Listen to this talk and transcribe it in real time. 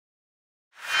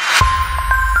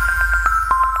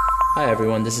Hi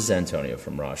everyone, this is Antonio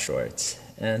from Raw Shorts,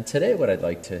 and today what I'd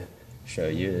like to show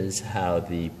you is how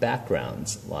the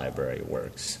backgrounds library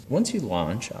works. Once you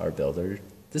launch our builder,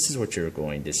 this is what you're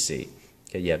going to see.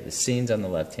 Okay, you have the scenes on the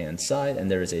left hand side and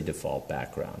there is a default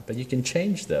background, but you can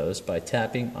change those by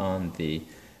tapping on the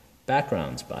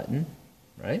backgrounds button,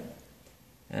 right,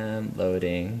 and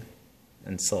loading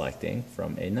and selecting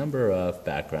from a number of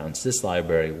backgrounds. This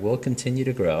library will continue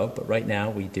to grow, but right now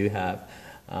we do have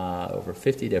over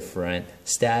 50 different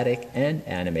static and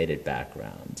animated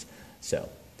backgrounds. So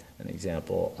an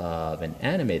example of an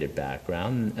animated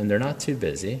background, and they're not too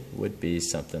busy, would be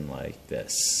something like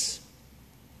this.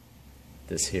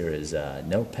 This here is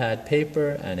notepad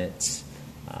paper, and it's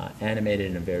animated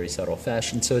in a very subtle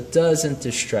fashion, so it doesn't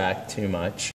distract too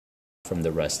much from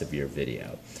the rest of your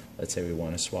video. Let's say we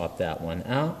want to swap that one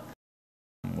out.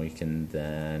 We can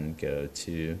then go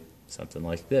to something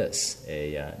like this,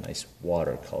 a nice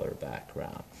watercolor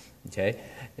background. Okay,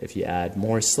 if you add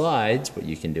more slides, what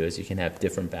you can do is you can have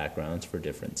different backgrounds for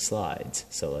different slides.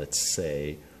 So let's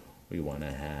say we want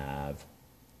to have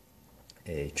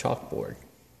a chalkboard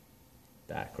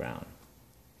background.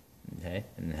 Okay,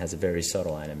 and it has a very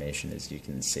subtle animation, as you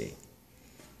can see.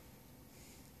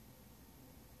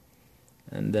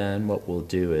 And then what we'll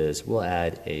do is we'll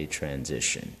add a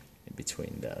transition in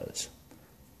between those.